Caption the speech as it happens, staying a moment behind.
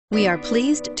We are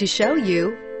pleased to show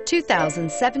you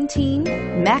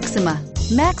 2017 Maxima.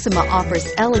 Maxima offers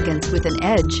elegance with an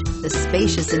edge. The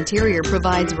spacious interior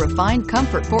provides refined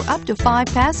comfort for up to 5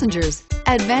 passengers.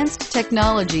 Advanced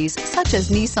technologies such as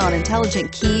Nissan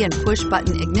Intelligent Key and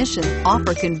Push-Button Ignition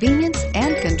offer convenience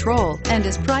and control and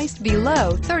is priced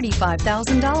below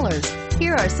 $35,000.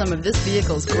 Here are some of this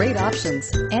vehicle's great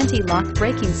options: anti-lock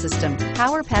braking system,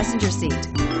 power passenger seat,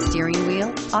 steering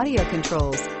wheel audio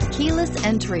controls, keyless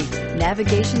entry,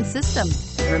 navigation system,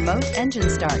 remote engine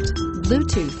start,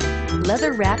 Bluetooth,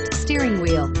 leather-wrapped steering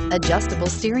wheel, adjustable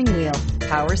steering wheel,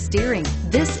 power steering.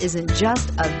 This isn't just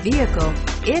a vehicle,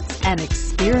 it's an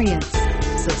experience.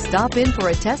 So stop in for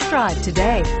a test drive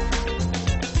today.